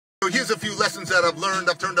here's a few lessons that I've learned.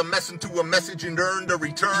 I've turned a mess into a message and earned a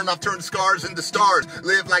return. I've turned scars into stars.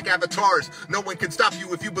 Live like avatars. No one can stop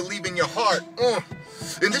you if you believe in your heart.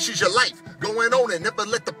 And this is your life. Go and own it. Never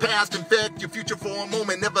let the past infect your future for a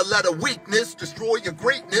moment. Never let a weakness destroy your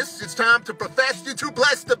greatness. It's time to profess. You're too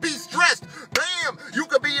blessed to be stressed. Bam! You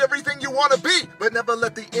could be everything you want to be, but never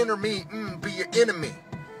let the inner me be your enemy.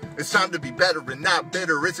 It's time to be better and not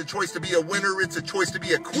bitter. It's a choice to be a winner. It's a choice to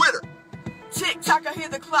be a quitter. Tick-tock, I hear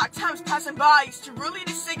the clock, time's passing by. It's too early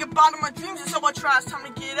to say goodbye to my dreams, and so I try. It's time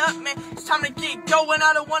to get up, man. It's time to get going.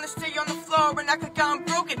 I don't want to stay on the floor and act like I'm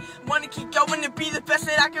broken. Want to keep going and be the best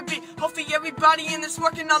that I can be. Hopefully everybody in this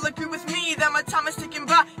world can all agree with me that my time is ticking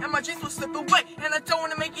by and my dreams will slip away. And I don't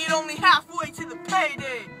want to make it only halfway to the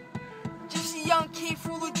payday. Just a young kid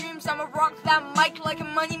full of dreams. I'ma rock that mic like a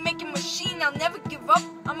money-making machine. I'll never give up.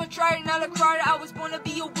 I'ma try it, not a crier. I was born to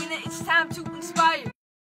be a winner. It's time to inspire.